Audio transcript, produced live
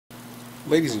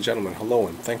Ladies and gentlemen, hello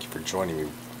and thank you for joining me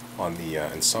on the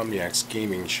Insomniacs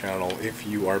Gaming channel. If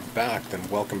you are back, then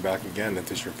welcome back again. If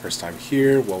this is your first time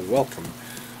here, well, welcome.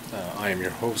 I am your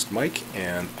host, Mike,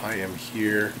 and I am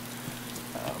here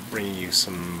bringing you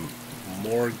some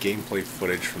more gameplay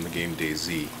footage from the game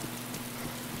DayZ.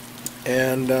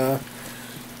 And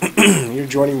you're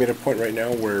joining me at a point right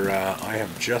now where I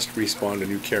have just respawned a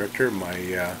new character.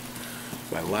 My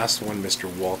last one, Mr.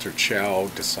 Walter Chow,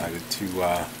 decided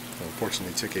to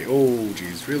unfortunately took a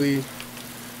really,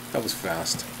 that was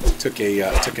fast. Took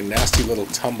a nasty little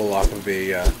tumble off of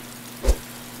a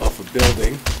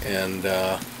building and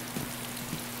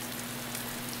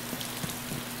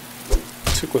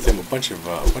took with him a bunch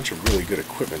of really good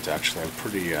equipment. Actually, I'm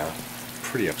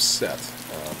pretty upset.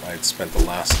 I had spent the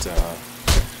last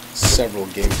several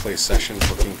gameplay sessions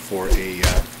looking for a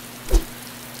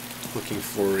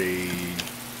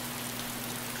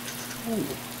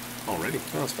already,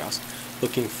 that was fast.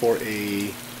 Looking for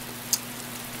a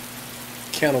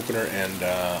can opener and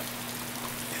a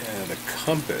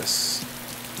compass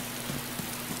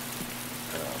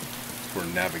for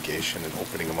navigation and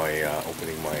opening my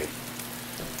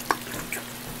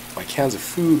cans of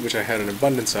food, which I had an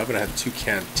abundance of, and I had 2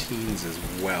 canteens as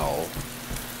well.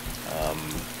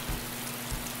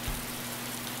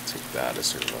 Take that as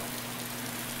sort of a,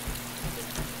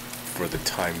 for the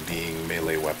time being,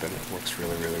 melee weapon. Works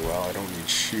really well. I don't need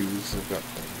shoes. I've got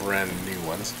brand new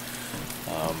ones.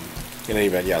 In any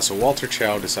event, yeah. So Walter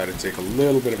Chow decided to take a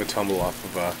little bit of a tumble off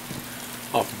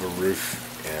of a roof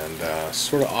and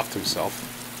sort of offed himself.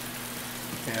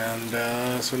 And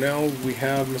so now we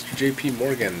have Mr. J.P.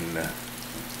 Morgan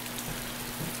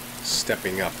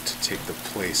stepping up to take the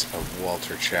place of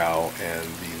Walter Chow and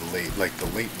the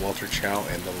late Walter Chow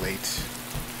and the late.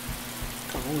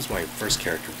 God, what was my first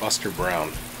character? Buster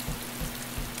Brown.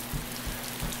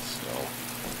 So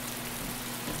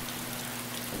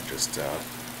I'm just I'm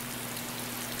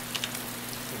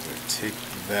going to take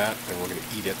that and we're going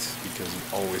to eat it because we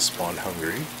always spawn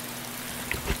hungry.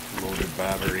 Load a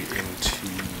battery into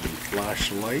the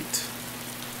flashlight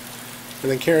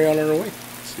and then carry on our way.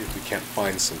 See if we can't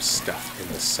find some stuff in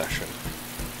this session.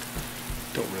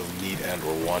 Don't really need and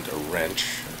or want a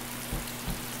wrench.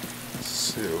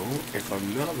 So, if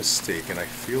I'm not mistaken, I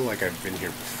feel like I've been here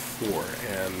before,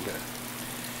 and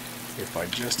if I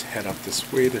just head up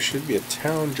this way, there should be a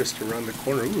town just around the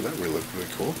corner. Ooh, that really looked really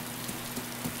cool.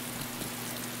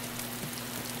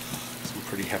 Some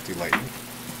pretty hefty lighting.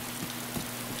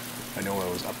 I know I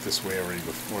was up this way already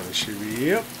before. There should be,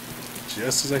 yep,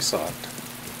 just as I saw it.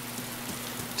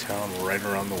 Town right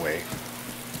around the way.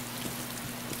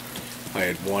 I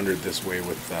had wandered this way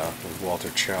with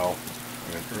Walter Chow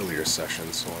in an earlier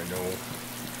session, so I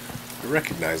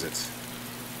recognize it.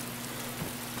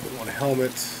 Put one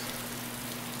helmet.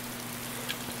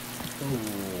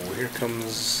 Oh, here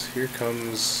comes. Where's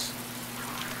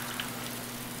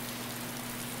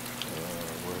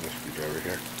the screwdriver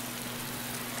here?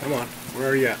 Come on, where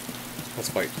are you at? Let's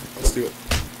fight. Let's do it.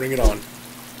 Bring it on.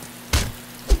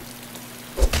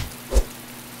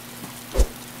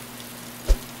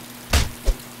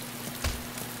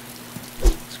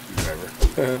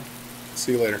 Screwdriver.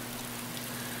 See you later.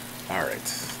 Alright,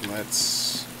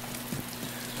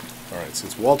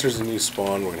 since Walter's a new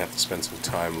spawn, we're going to have to spend some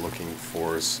time looking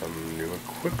for some new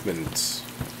equipment.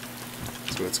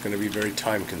 So it's going to be very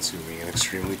time consuming and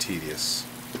extremely tedious.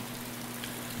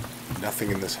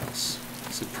 Nothing in this house.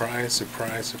 Surprise,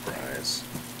 surprise, surprise.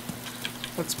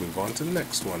 Let's move on to the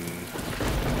next one.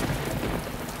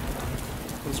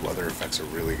 Those weather effects are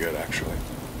really good, actually.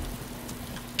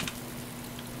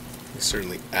 They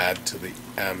certainly add to the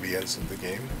ambience of the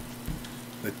game.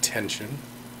 The tension.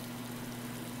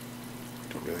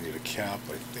 Don't really need a cap.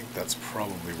 I think that's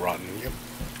probably rotten. Yep.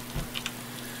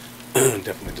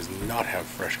 Definitely does not have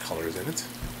fresh colors in it.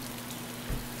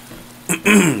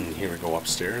 Here we go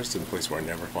upstairs to the place where I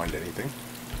never find anything.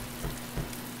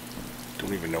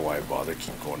 Don't even know why I bother.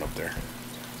 Keep going up there.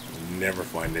 Never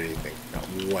find anything.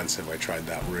 Not once have I tried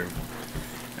that room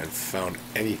and found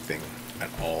anything at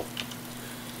all.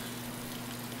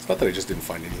 It's not that I just didn't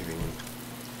find anything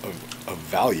of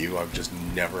value. I've just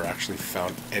never actually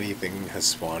found anything has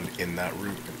spawned in that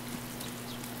room.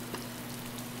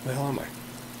 Where the hell am I?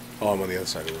 Oh, I'm on the other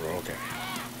side of the road. Okay.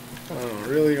 Oh,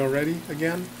 really? Already?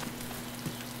 Again?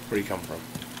 Where do you come from?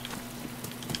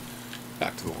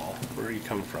 Back to the wall. Where are you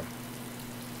coming from?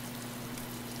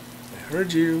 I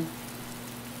heard you.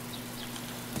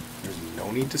 There's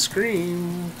no need to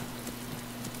scream.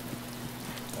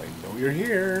 I know you're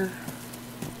here.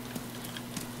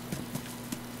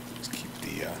 Just keep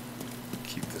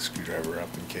the screwdriver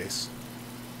up in case.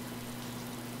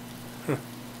 Huh.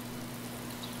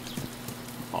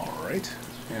 alright.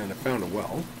 And I found a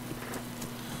well.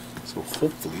 So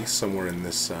hopefully somewhere in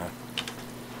this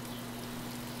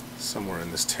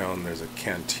town there's a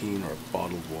canteen or a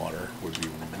bottled water. Would be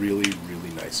really, really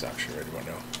nice actually right about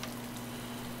now.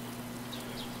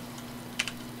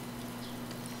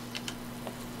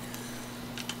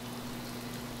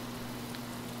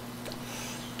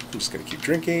 I'm just gonna keep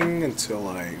drinking until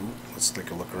let's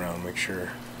take a look around, make sure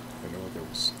I know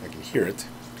I can hear it.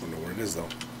 Don't know where it is though.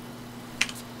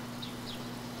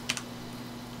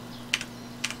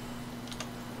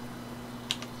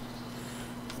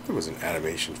 I thought there was an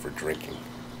animation for drinking.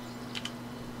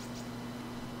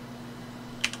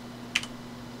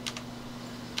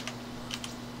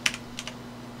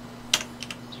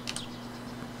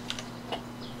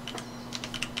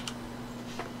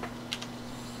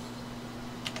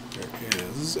 There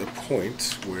is a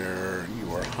point where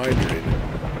you are hydrated.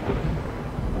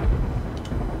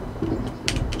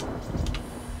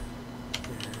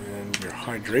 And your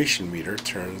hydration meter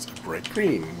turns a bright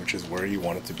green, which is where you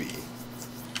want it to be.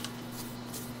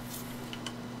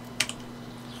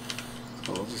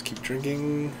 So I'll just keep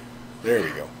drinking. There we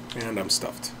go. And I'm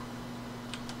stuffed.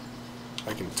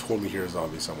 I can totally hear a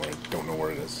zombie somewhere. I don't know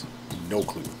where it is. No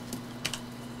clue.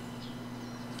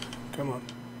 Come on.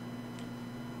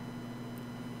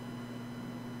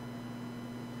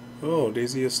 Oh,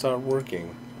 DayZ has stopped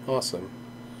working. Awesome.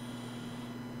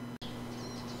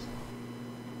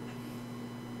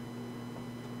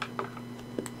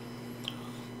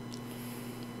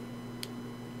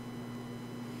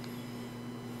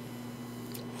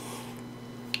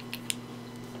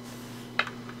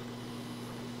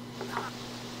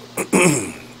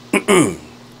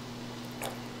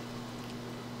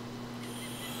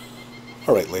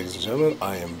 Alright, ladies and gentlemen,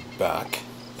 I am back.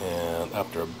 And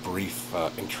after a brief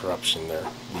interruption there,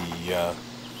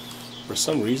 for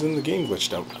some reason the game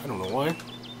glitched out. I don't know why,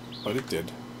 but it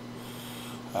did.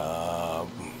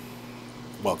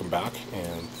 Welcome back,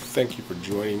 and thank you for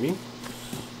joining me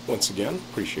once again.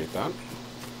 Appreciate that.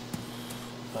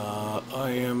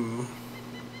 I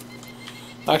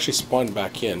actually spawned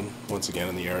back in once again,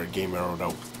 and the game arrowed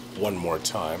out one more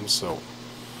time, so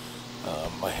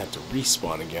I had to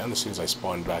respawn again. As soon as I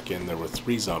spawned back in, there were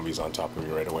 3 zombies on top of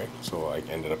me right away, so I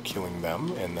ended up killing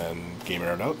them, and then game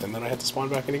aired out, and then I had to spawn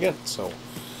back in again. So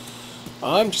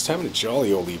I'm just having a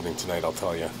jolly old evening tonight, I'll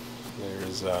tell you.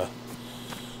 There's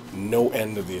no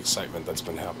end of the excitement that's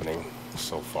been happening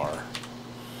so far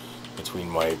between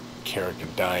my character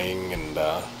dying and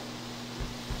the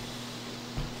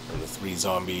 3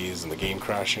 zombies and the game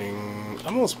crashing.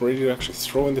 I'm almost ready to actually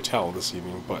throw in the towel this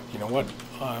evening, but you know what?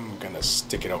 I'm gonna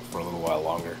stick it out for a little while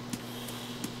longer.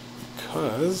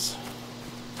 Because...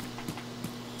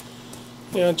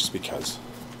 yeah, just because.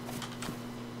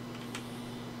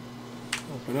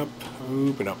 Open up,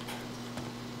 open up.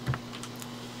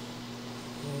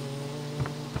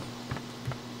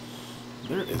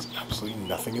 There is absolutely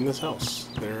nothing in this house.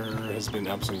 There has been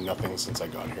absolutely nothing since I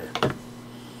got here.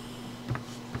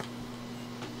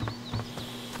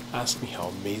 Ask me how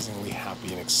amazingly happy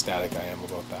and ecstatic I am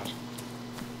about that.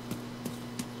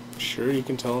 Sure, you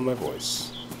can tell in my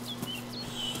voice.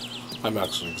 I'm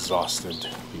actually exhausted,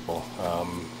 people.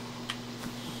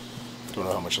 Don't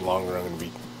know how much longer I'm going to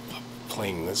be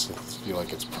playing this. I feel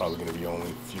like it's probably going to be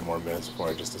only a few more minutes before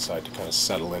I just decide to kind of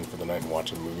settle in for the night and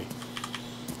watch a movie.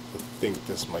 I think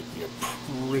this might be a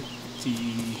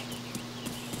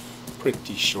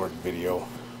pretty short video.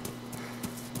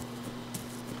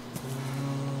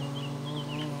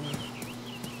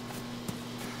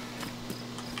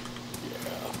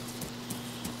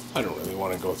 I don't really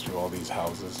want to go through all these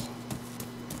houses.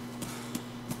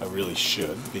 I really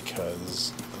should,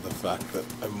 because of the fact that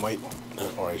I might,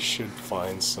 or I should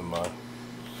find some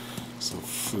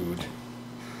food.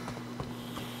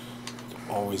 I can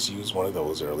always use one of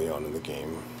those early on in the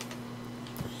game.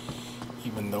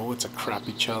 Even though it's a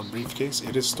crappy child briefcase,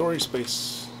 it is storage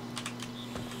space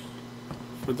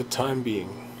for the time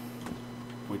being,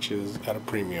 which is at a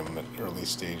premium at early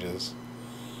stages.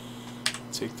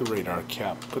 Take the radar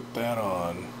cap, put that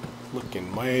on. Looking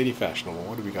mighty fashionable.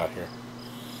 What do we got here?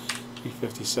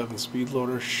 357 speed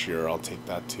loader? Sure, I'll take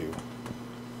that too.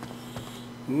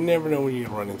 Never know when you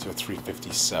run into a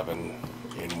 357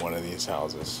 in one of these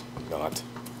houses. Not.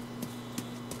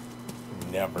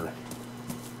 Never. I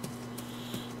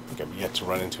think I've yet to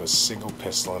run into a single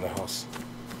pistol in a house.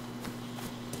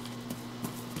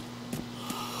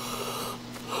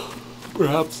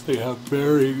 Perhaps they have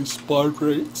varying spawn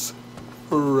rates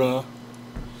for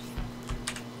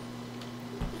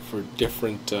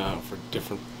different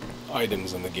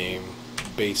items in the game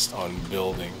based on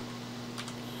building.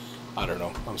 I don't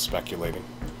know. I'm speculating.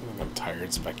 I think I'm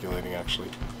tired speculating, actually.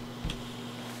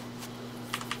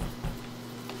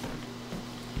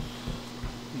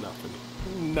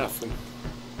 Nothing. Nothing.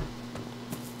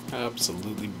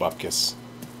 Absolutely bupkis.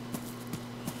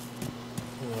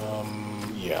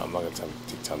 Yeah, I'm not going to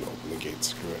take time to open the gate.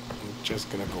 Screw it. I'm just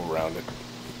going to go around it.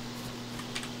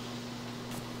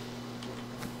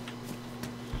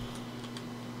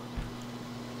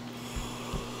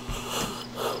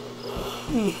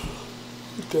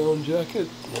 Down jacket?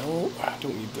 No, I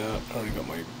don't need that. I already got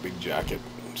my big jacket,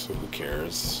 so who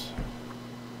cares?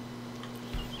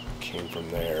 Came from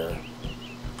there.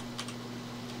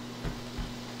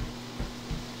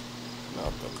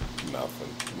 Nothing,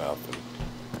 nothing, nothing.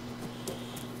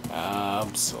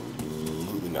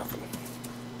 Absolutely nothing.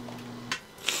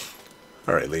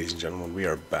 Alright, ladies and gentlemen, we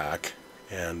are back,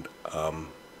 and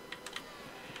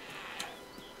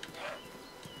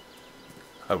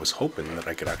I was hoping that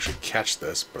I could actually catch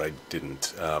this, but I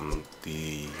didn't.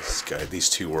 These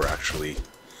two were actually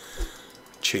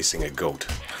chasing a goat.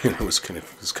 It was kind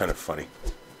of funny.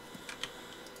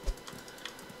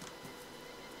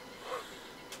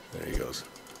 There he goes.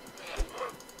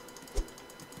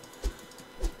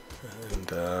 And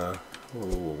whoa,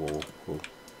 whoa, whoa, whoa.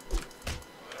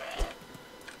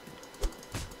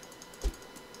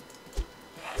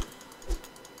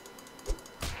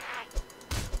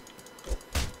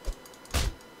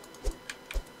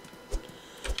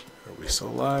 Are we still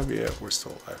alive? Yeah, we're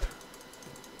still alive.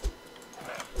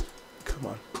 Come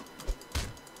on.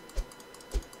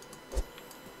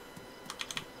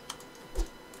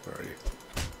 Where are you?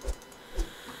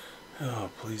 Oh,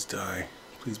 please die.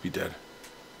 Please be dead.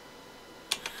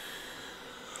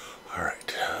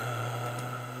 Alright.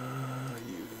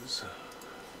 Use.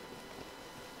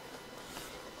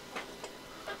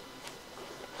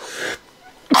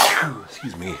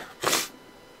 Excuse me.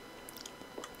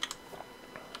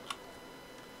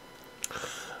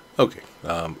 Okay,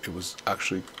 it was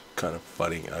actually kind of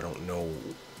funny. I don't know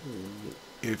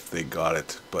if they got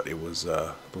it, but it was,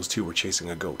 those two were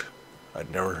chasing a goat. I'd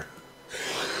never,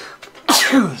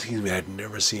 excuse me, I'd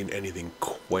never seen anything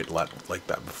quite like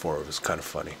that before. It was kind of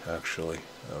funny, actually.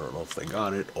 I don't know if they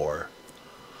got it, or...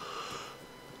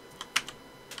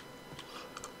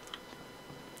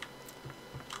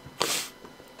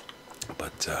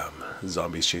 But,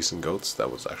 zombies chasing goats, that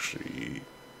was actually...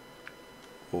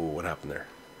 Oh, what happened there?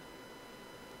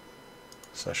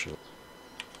 Session.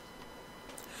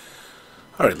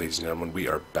 Alright, ladies and gentlemen, we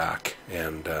are back,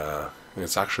 and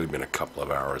it's actually been a couple of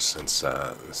hours since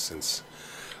I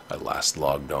last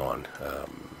logged on,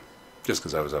 just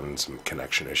because I was having some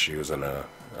connection issues, and I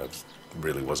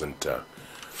really wasn't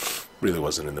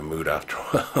in the mood after a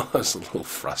while. I was a little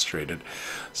frustrated.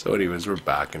 So anyways, we're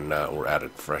back, and we're at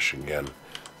it fresh again.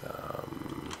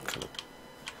 Kind of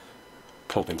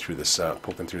poking through this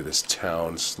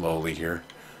town slowly here.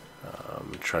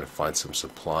 Try to find some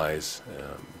supplies.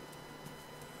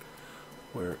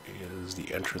 Where is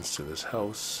the entrance to this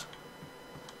house?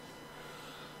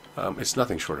 It's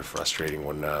nothing short of frustrating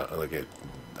when I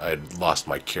had lost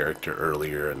my character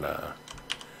earlier, and I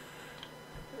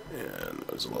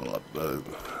was a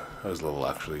little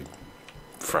actually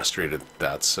frustrated at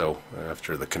that. So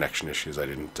after the connection issues, I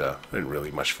didn't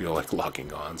really much feel like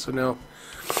logging on. So now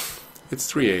it's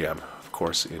 3 a.m. of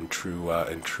course, in true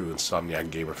Insomniac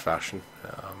gamer fashion.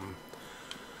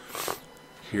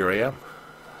 Here I am.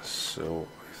 So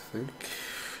I think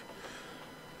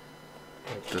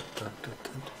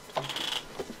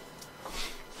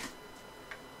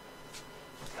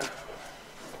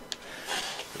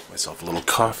make myself a little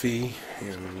coffee,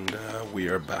 and we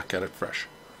are back at it fresh.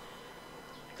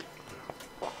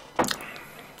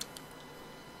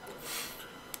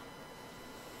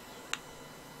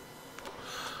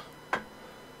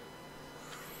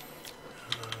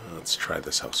 Let's try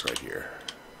this house right here.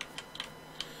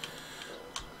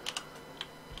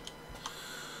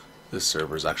 This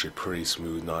server is actually pretty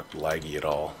smooth, not laggy at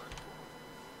all.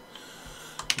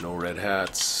 No red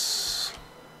hats,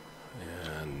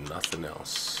 and nothing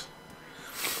else.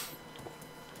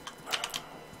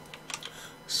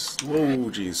 Whoa,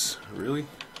 geez, really?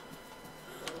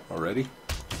 Already?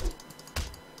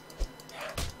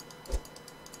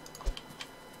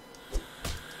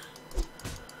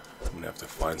 I'm gonna have to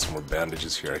find some more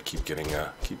bandages here. I keep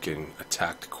getting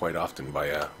attacked quite often by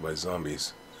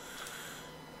zombies.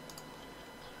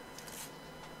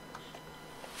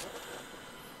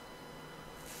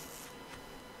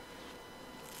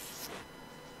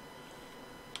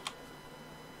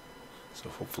 So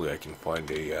hopefully I can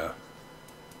find a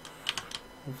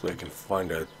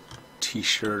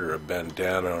t-shirt or a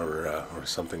bandana or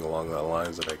something along that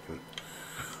lines that I can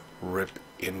rip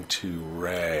into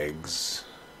rags.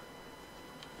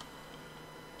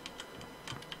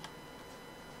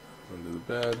 Under the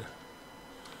bed.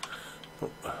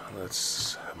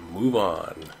 Let's move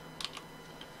on.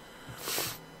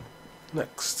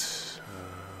 Next,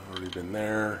 already been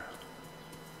there.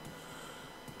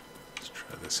 Let's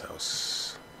try this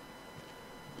house.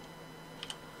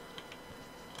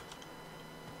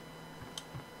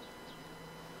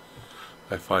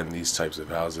 I find these types of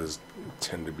houses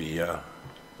tend to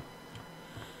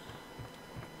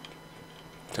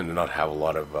not have a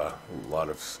lot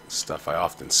of stuff. I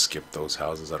often skip those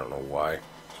houses. I don't know why. I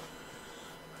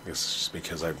guess it's just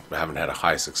because I haven't had a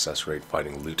high success rate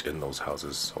finding loot in those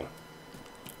houses. So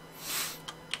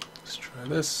let's try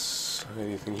this.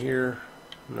 Anything here?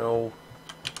 No.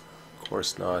 Of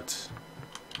course not.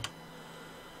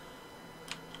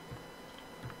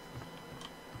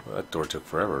 Well, that door took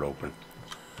forever to open.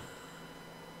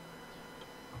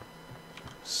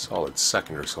 Solid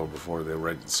second or so before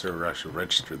the server actually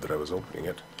registered that I was opening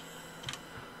it.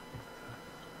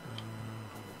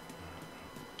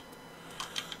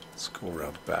 Let's go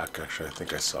around back. Actually, I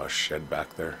think I saw a shed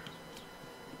back there.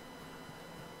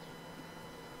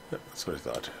 Yep, that's what I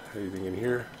thought. Anything in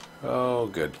here? Oh,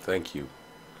 good. Thank you.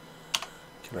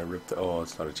 Can I rip the... Oh,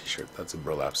 it's not a t-shirt. That's a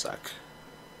burlap sack.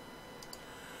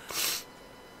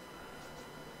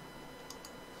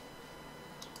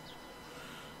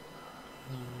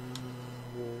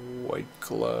 White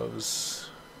gloves.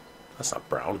 That's not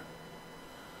brown.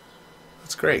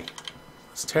 That's gray.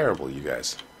 That's terrible, you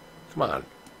guys. Come on.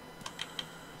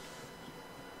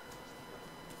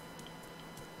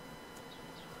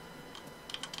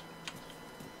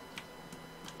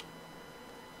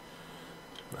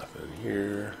 Nothing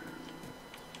here.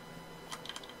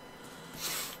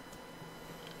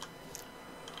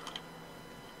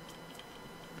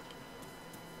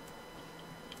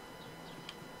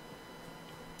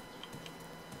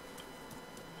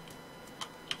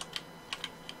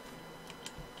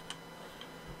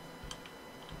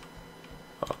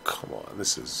 Oh, come on.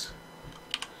 This is...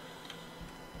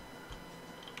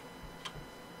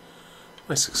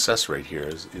 My success rate here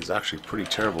is actually pretty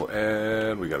terrible.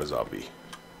 And we got a zombie.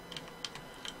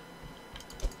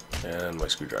 And my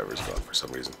screwdriver is gone for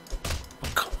some reason.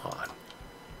 Oh, come on.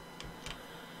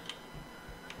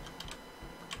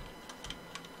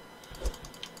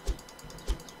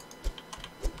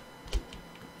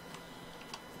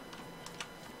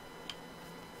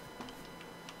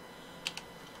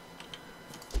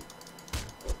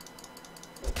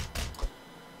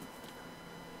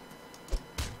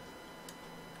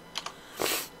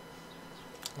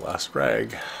 Last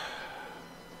rag.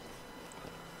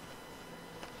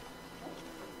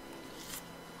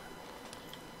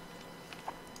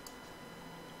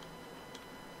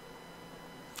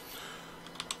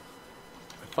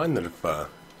 I find that if, I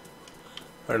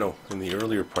don't know, in the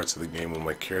earlier parts of the game when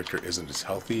my character isn't as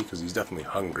healthy, because he's definitely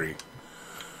hungry,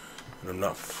 and I'm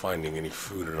not finding any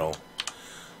food at all,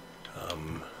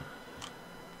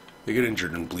 they get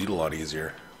injured and bleed a lot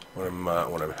easier. When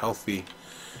I'm healthy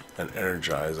and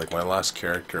energized, like my last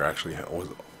character actually was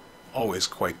always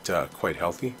quite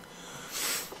healthy.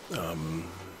 I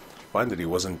find that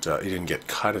he didn't get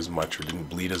cut as much or didn't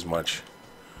bleed as much.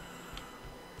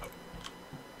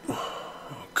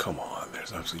 Oh, come on,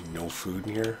 there's absolutely no food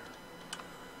in here.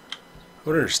 I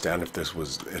would understand if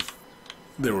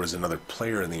there was another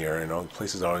player in the area and all the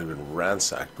places had already been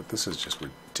ransacked, but this is just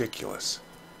ridiculous.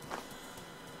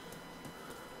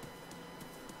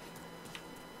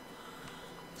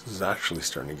 This is actually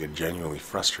starting to get genuinely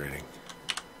frustrating.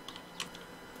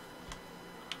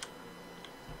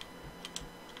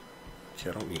 Okay,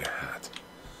 I don't need a hat.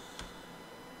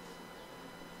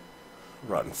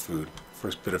 Rotten food.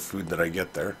 First bit of food that I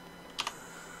get there.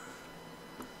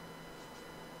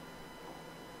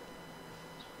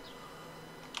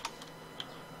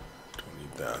 Don't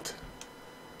need that.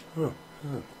 Oh,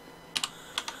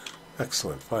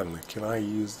 excellent. Finally, can I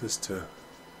use this to...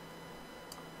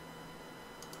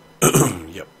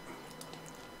 Yep.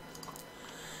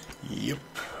 Yep.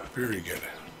 Very good.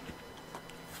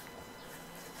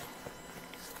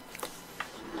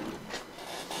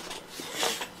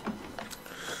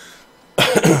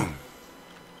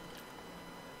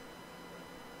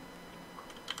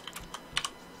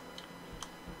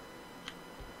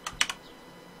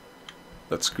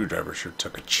 That screwdriver sure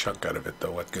took a chunk out of it,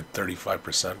 though. What good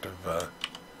 35% of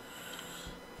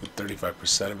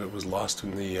 35% of it was lost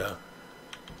in the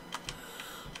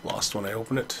lost when I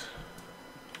open it.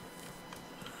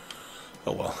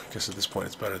 Oh well, I guess at this point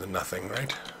it's better than nothing,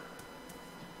 right?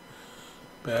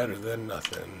 Better than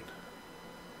nothing.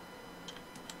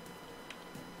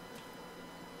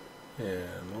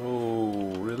 And,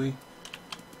 oh, really?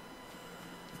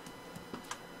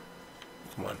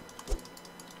 Come on.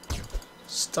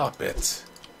 Stop it.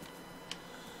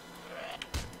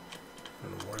 I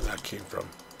don't know where that came from.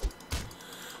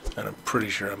 And I'm pretty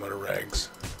sure I'm out of rags.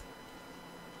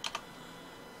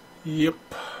 Yep.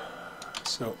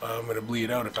 So I'm going to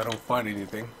bleed out if I don't find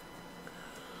anything.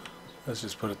 Let's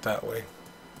just put it that way.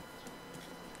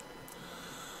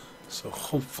 So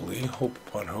hopefully, hope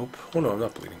upon hope. Oh no, I'm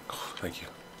not bleeding. Oh, thank you.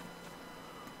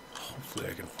 Hopefully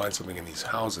I can find something in these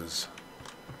houses.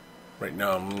 Right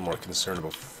now I'm a little more concerned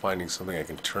about finding something I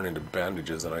can turn into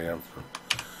bandages than I am for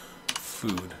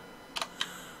food.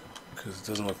 Because it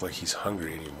doesn't look like he's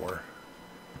hungry anymore.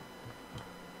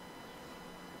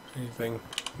 Anything?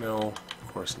 No, of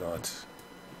course not.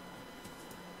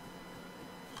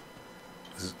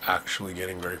 This is actually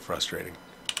getting very frustrating.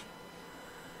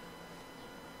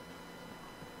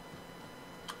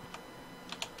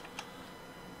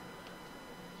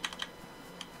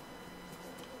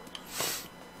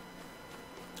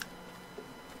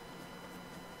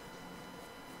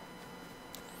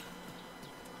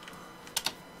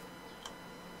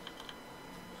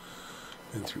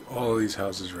 Been through all of these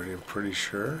houses already, I'm pretty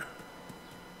sure.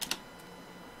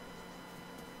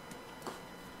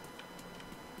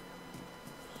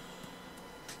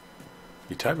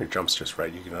 You time your jumps just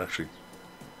right, you can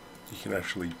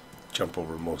actually jump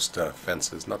over most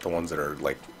fences, not the ones that are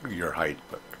like your height,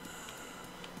 but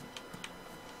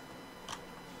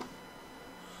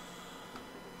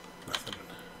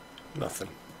nothing.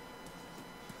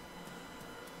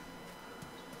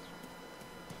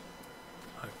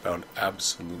 I found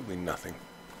absolutely nothing.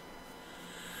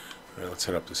 Alright, let's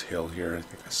head up this hill here. I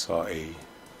think I saw I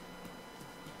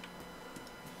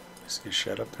see a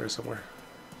shed up there somewhere.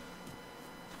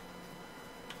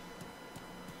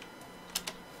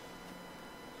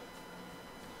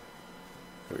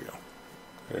 There we go.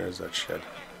 There's that shed.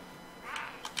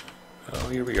 Oh,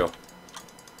 here we go.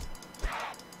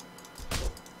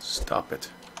 Stop it.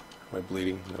 Am I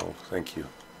bleeding? No, thank you.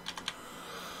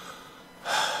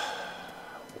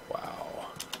 Wow.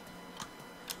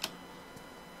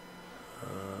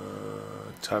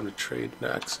 Time to trade an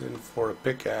axe in for a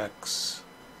pickaxe.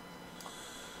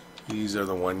 These are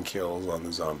the 1 kills on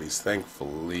the zombies,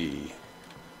 thankfully.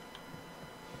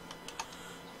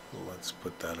 Let's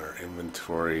put that in our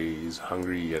inventory. He's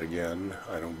hungry yet again.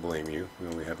 I don't blame you. We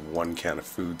only had 1 can of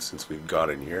food since we've got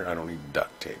in here. I don't need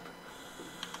duct tape.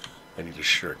 I need a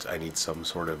shirt. I need some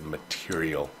sort of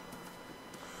material.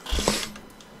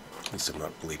 At least I'm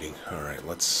not bleeding. Alright,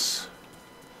 let's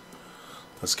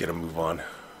get a move on.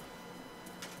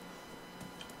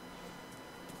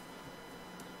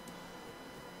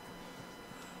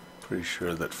 Pretty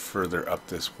sure that further up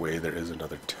this way there is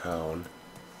another town.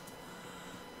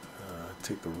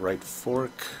 Take the right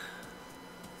fork.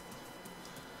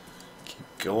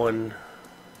 Keep going.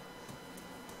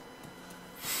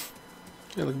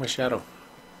 Yeah, look at my shadow.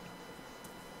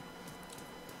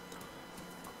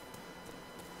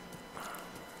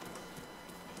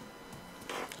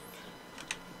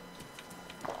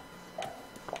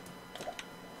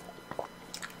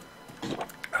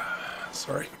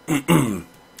 Sorry.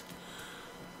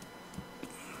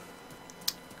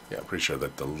 Yeah, I'm pretty sure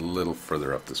that a little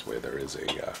further up this way there is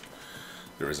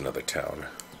another town.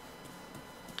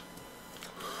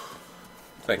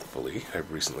 Thankfully,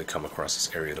 I've recently come across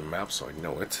this area of the map, so I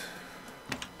know it.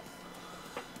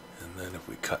 And then if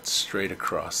we cut straight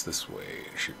across this way,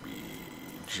 it should be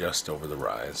just over the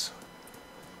rise.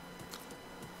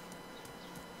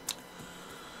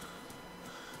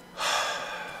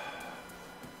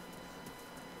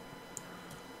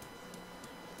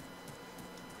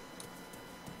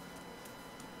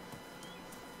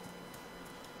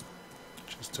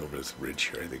 Just over this ridge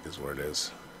here, I think is where it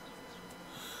is.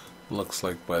 Looks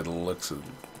like by the looks of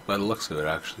it,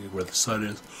 actually, where the sun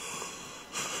is,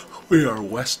 we are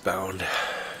westbound.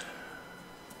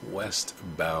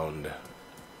 Westbound.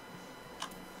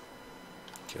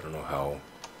 I don't know how.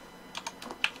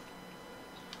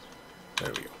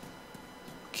 There we go.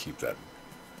 Keep that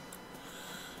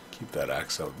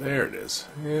axe out. There it is.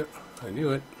 Yep, I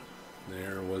knew it.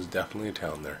 There was definitely a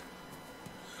town there.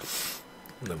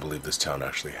 And I believe this town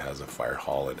actually has a fire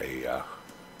hall and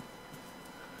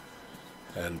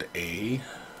a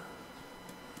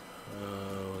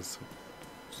what's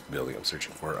the building I'm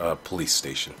searching for? A police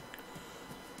station,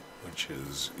 which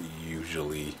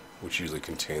usually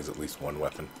contains at least 1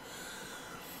 weapon.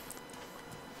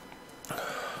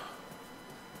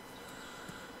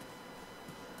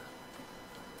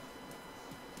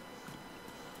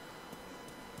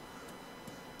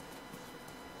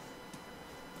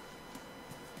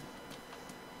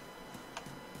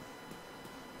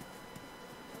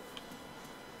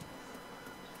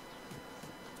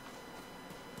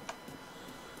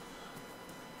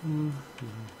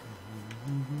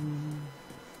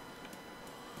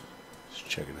 Just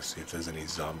checking to see if there's any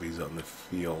zombies on the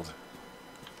field.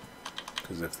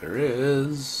 Because if there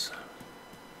is...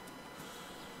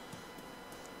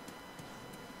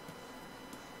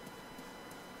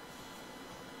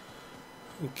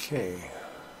 Okay.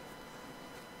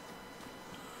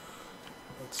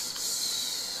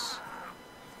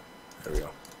 There we go.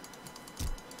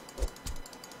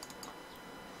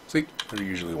 See, they're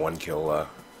usually one kill.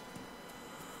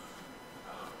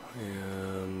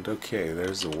 And okay,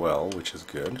 there's the well, which is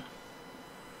good.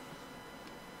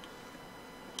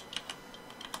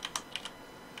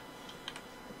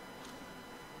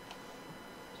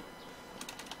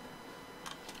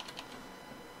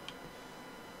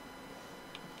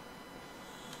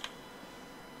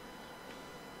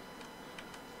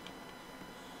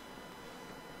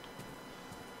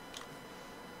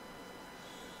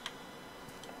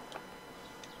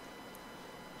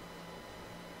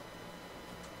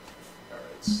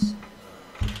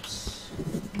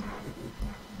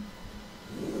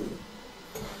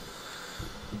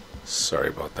 Sorry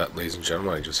about that, ladies and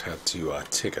gentlemen. I just had to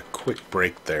take a quick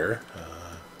break there.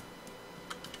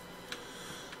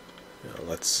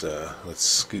 Let's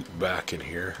scoot back in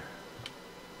here.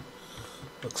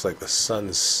 Looks like the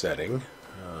sun's setting.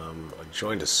 I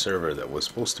joined a server that was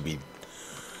supposed to be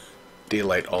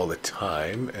daylight all the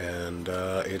time, and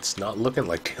it's not looking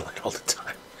like daylight all the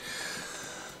time.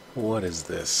 What is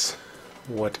this?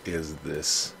 What is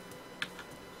this?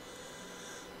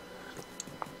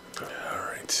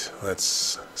 Alright,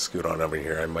 let's scoot on over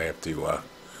here. I might have to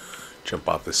jump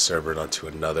off this server and onto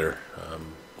another,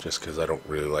 just because I don't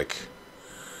really like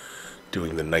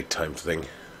doing the nighttime thing.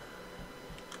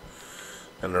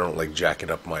 And I don't like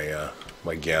jacking up my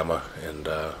my gamma and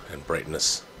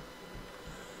brightness.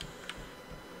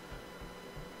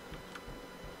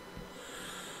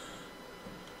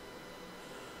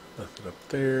 Nothing up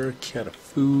there. Can of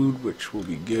food, which will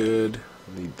be good.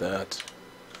 Need that.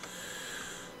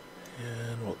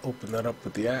 And we'll open that up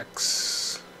with the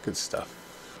axe. Good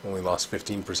stuff. Only lost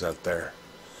 15% there.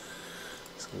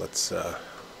 So let's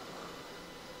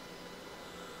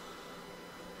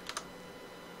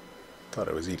thought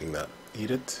I was eating that.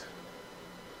 Eat it.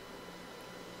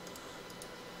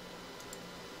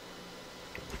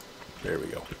 There we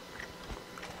go.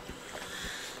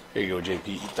 There you go, JP.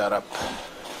 Eat that up.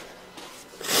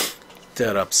 Eat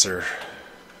that up, sir.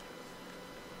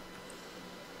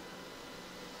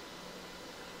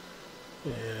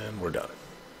 And we're done.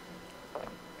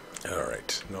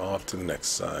 Alright, now off to the next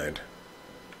side.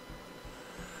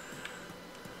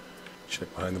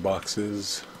 Check behind the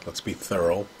boxes. Let's be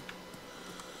thorough.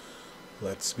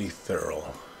 Let's be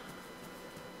thorough.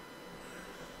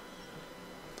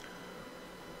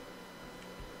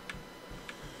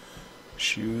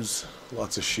 Shoes.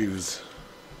 Lots of shoes.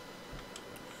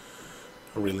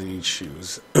 I really need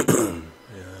shoes.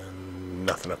 And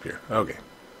nothing up here. Okay.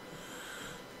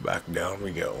 Back down we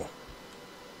go.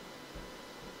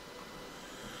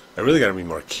 I really gotta be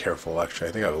more careful, actually.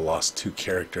 I think I've lost 2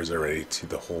 characters already to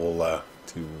the whole,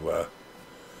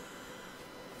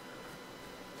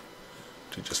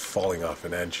 to just falling off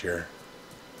an edge here.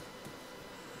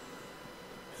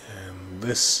 And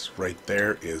this right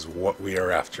there is what we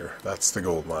are after. That's the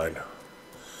gold mine.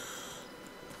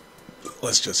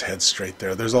 Let's just head straight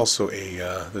there. There's also a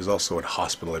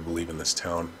hospital, I believe, in this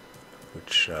town,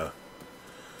 which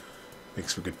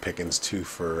makes for good pickings too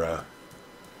for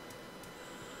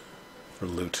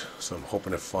loot. So I'm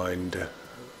hoping to find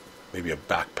maybe a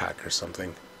backpack or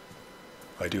something.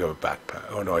 I do have a backpack.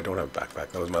 Oh no, I don't have a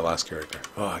backpack. That was my last character.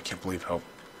 Oh, I can't believe how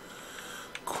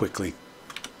quickly.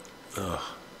 No,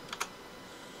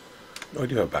 I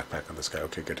do have a backpack on this guy.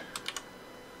 Okay, good.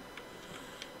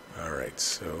 Alright,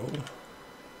 so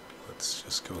let's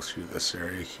just go through this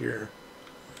area here.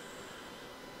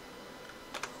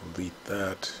 Delete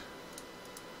that.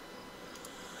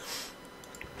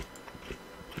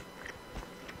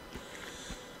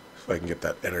 If I can get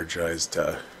that energized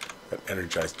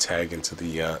tag into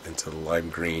the lime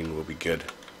green, will be good.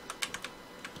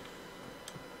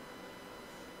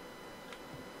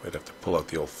 Might have to pull out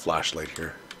the old flashlight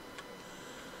here.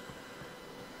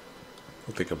 I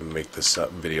don't think I'm gonna make this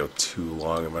video too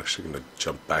long. I'm actually gonna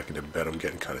jump back into bed. I'm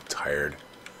getting kind of tired.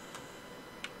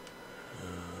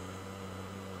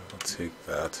 I'll take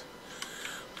that.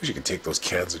 I wish you could take those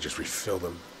cans and just refill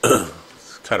them.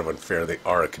 It's kind of unfair. They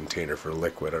are a container for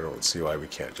liquid. I don't see why we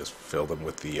can't just fill them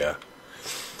with the at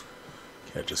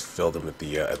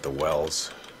the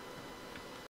wells.